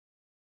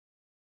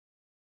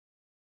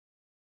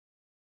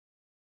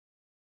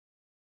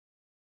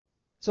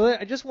So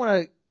I just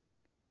want to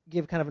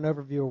give kind of an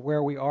overview of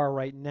where we are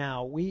right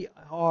now. We've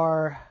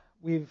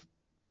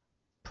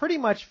pretty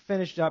much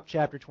finished up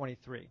chapter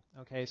 23.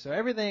 Okay, so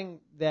everything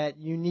that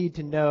you need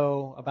to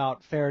know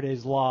about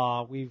Faraday's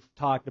law we've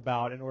talked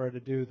about in order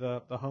to do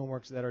the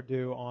homeworks that are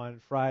due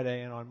on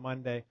Friday and on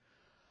Monday.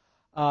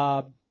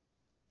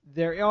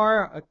 There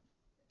are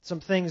some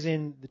things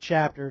in the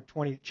chapter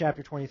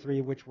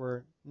 23 which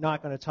we're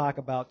not going to talk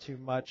about too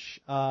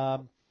much.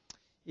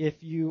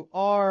 If you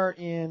are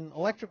in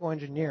electrical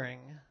engineering,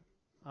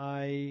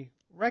 I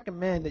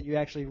recommend that you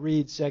actually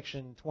read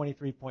section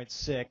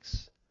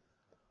 23.6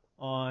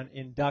 on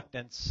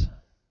inductance,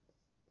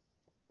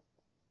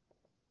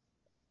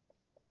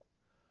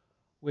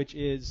 which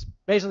is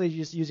basically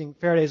just using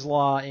Faraday's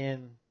law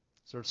in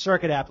sort of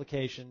circuit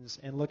applications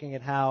and looking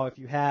at how if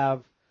you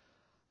have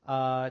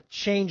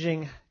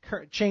changing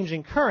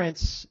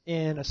currents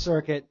in a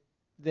circuit,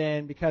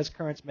 then because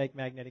currents make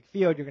magnetic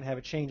field, you're going to have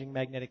a changing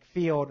magnetic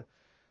field,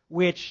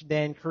 which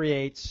then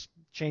creates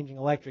changing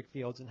electric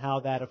fields and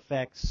how that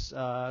affects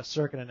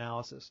circuit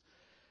analysis.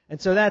 And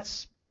so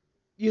that's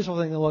a useful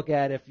thing to look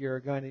at if you're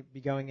going to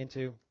be going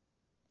into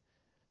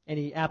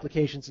any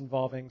applications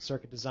involving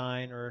circuit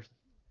design or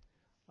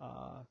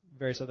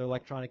various other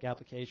electronic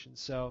applications.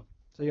 So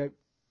you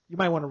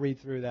might want to read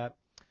through that.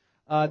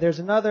 There's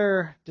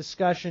another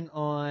discussion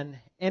on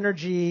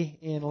energy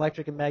in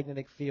electric and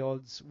magnetic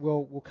fields.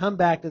 We'll come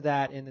back to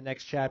that in the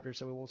next chapter,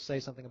 so we will say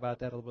something about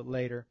that a little bit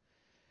later.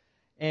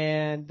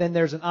 And then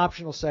there's an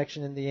optional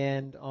section in the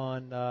end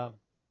on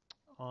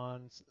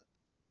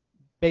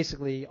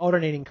basically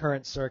alternating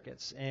current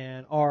circuits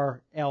and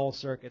RL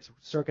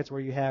circuits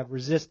where you have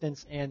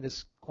resistance and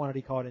this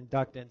quantity called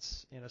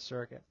inductance in a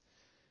circuit.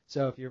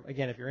 So if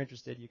you're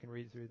interested, you can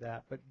read through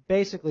that. But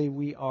basically,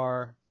 we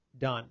are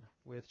done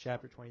with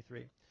chapter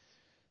 23.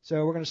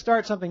 So we're going to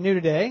start something new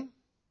today,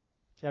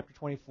 chapter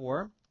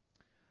 24.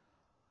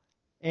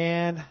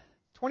 And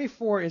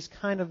 24 is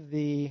kind of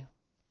the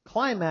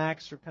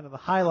climax or kind of the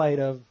highlight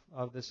of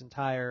this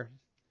entire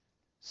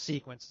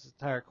sequence, this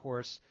entire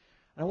course.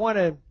 I want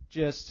to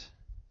just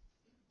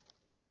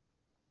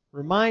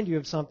remind you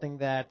of something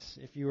that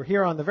if you were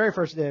here on the very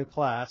first day of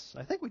class,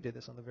 I think we did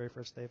this on the very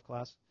first day of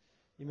class,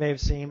 you may have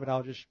seen, but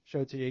I'll just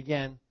show it to you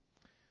again.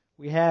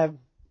 We have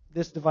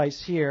this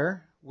device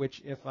here,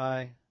 which if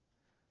I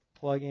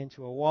plug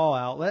into a wall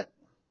outlet,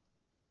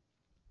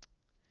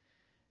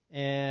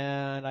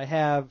 and I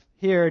have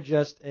here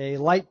just a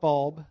light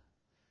bulb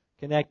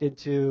connected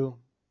to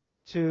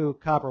two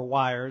copper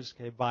wires,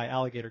 okay, by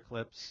alligator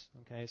clips.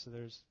 Okay, so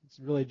it's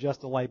really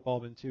just a light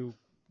bulb and two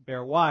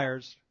bare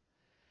wires.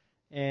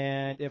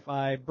 And if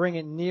I bring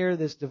it near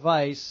this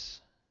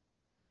device,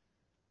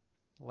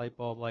 the light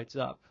bulb lights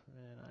up.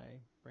 And I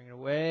bring it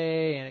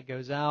away, and it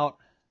goes out.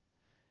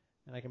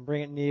 And I can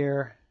bring it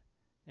near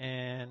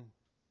and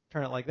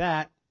turn it like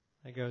that.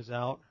 It goes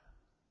out.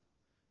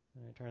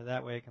 And I turn it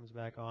that way, it comes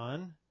back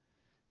on.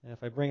 And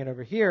if I bring it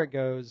over here, it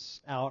goes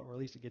out, or at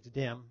least it gets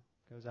dim.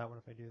 It goes out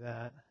if I do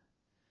that.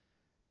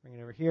 Bring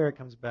it over here, it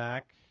comes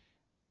back.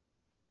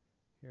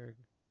 Here,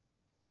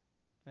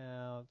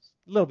 now it's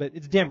a little bit,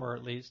 it's dimmer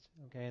at least.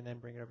 Okay, and then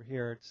bring it over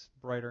here, it's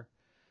brighter.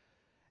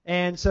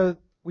 And so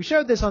we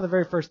showed this on the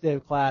very first day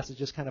of class as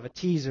just kind of a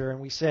teaser, and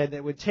we said that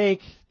it would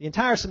take the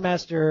entire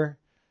semester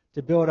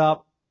to build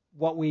up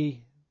what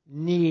we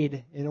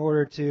need in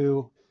order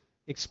to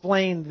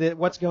explain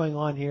what's going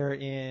on here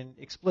in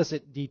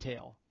explicit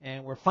detail.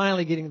 And we're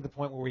finally getting to the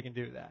point where we can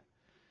do that.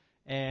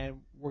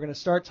 And we're going to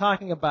start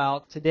talking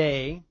about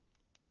today,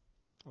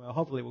 well,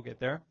 hopefully we'll get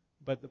there,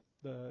 but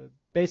the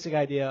basic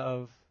idea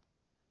of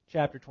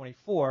chapter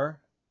 24,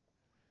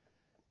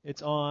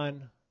 it's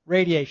on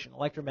radiation,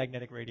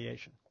 electromagnetic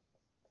radiation.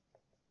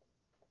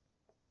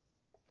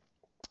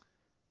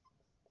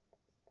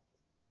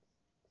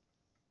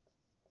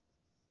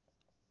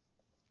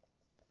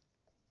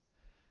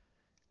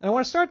 And I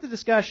want to start the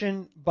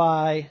discussion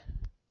by,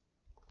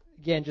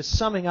 again, just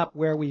summing up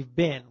where we've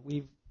been.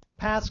 We've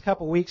past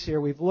couple weeks here,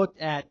 we've looked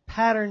at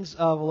patterns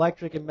of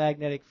electric and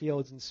magnetic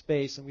fields in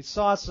space, and we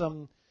saw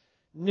some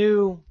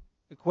new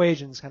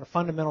equations, kind of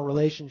fundamental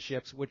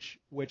relationships, which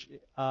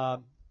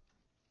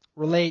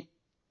relate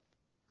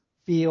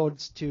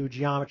fields to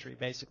geometry,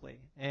 basically,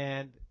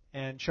 and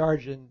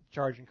charge and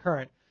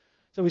current.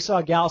 So we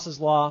saw Gauss's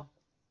law,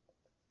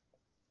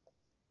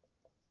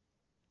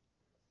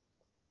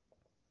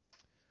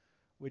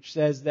 which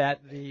says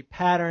that the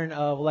pattern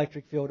of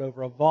electric field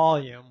over a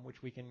volume,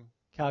 which we can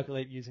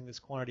calculate using this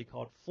quantity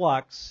called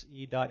flux,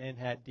 E dot n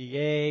hat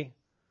dA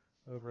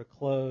over a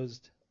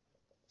closed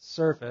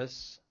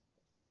surface,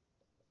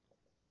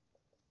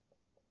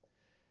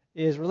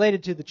 is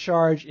related to the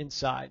charge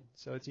inside.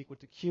 So it's equal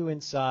to Q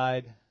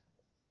inside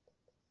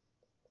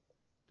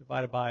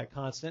divided by a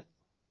constant.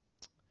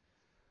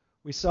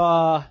 We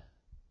saw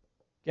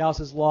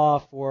Gauss's law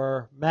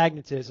for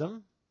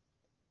magnetism,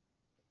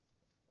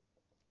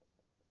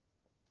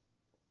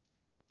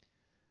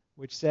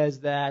 which says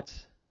that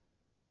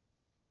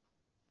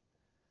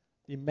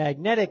the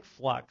magnetic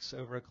flux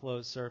over a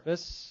closed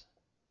surface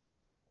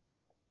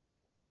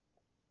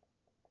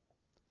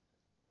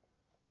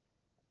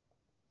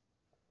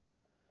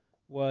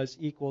was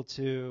equal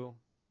to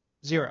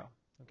 0.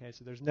 Okay,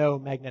 so there's no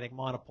magnetic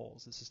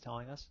monopoles, this is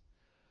telling us.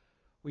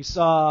 We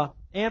saw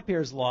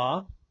Ampere's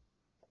law,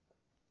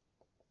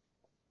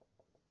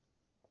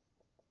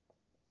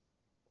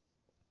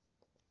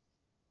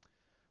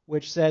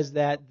 which says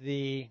that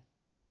the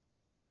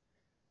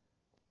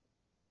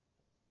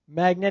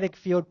magnetic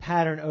field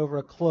pattern over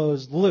a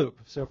closed loop,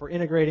 so if we're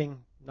integrating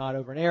not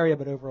over an area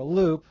but over a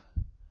loop,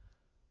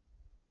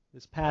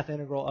 this path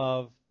integral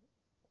of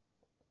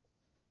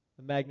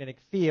the magnetic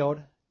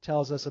field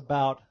tells us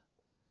about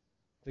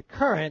the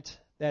current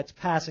that's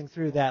passing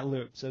through that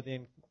loop, so the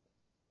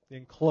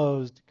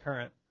enclosed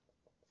current.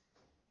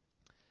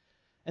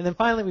 And then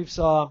finally we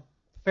saw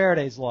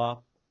Faraday's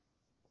law,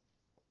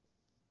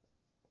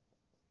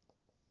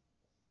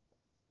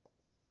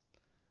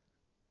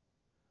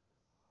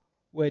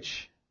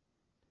 which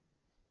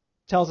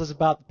tells us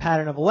about the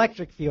pattern of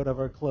electric field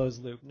over a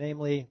closed loop,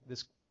 namely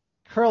this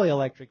curly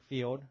electric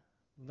field,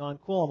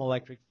 non-Coulomb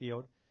electric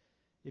field.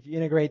 If you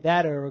integrate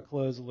that over a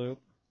closed loop,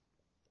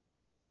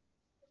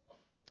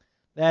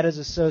 that is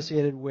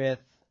associated with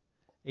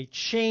a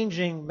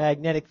changing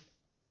magnetic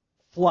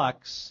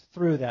flux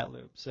through that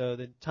loop. So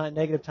the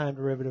negative time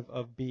derivative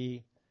of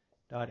B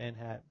dot n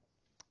hat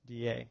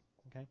dA.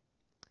 Okay?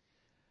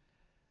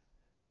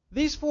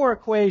 These four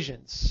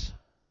equations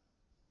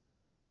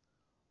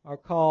are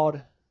called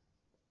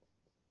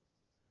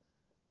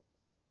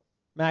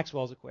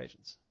Maxwell's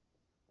equations.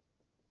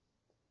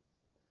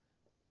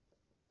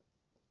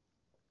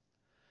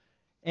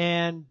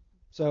 And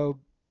so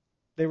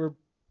they were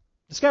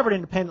discovered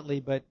independently,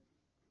 but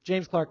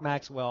James Clerk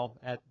Maxwell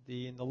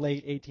in the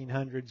late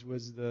 1800s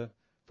was the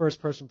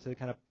first person to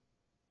kind of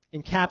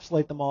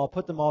encapsulate them all,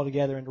 put them all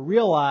together, and to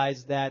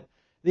realize that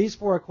these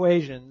four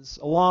equations,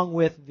 along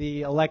with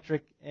the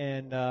electric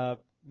and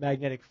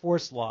magnetic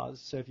force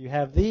laws, so if you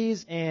have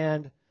these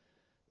and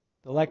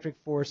the electric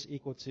force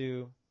equal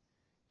to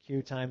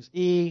Q times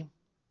E,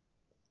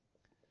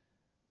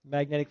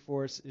 magnetic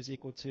force is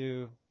equal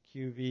to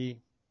QV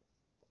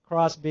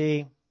cross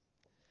B,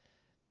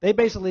 they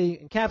basically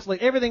encapsulate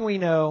everything we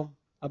know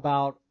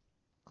about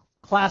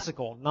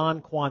classical,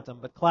 non-quantum,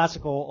 but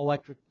classical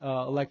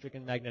electric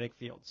and magnetic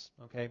fields.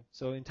 Okay,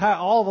 so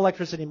all of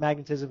electricity and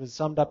magnetism is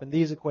summed up in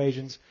these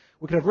equations.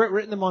 We could have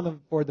written them on the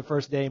board the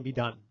first day and be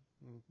done.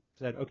 And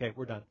said, okay,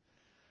 we're done.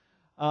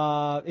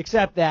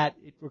 Except that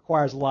it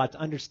requires a lot to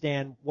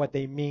understand what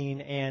they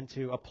mean and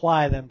to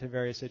apply them to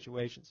various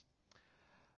situations.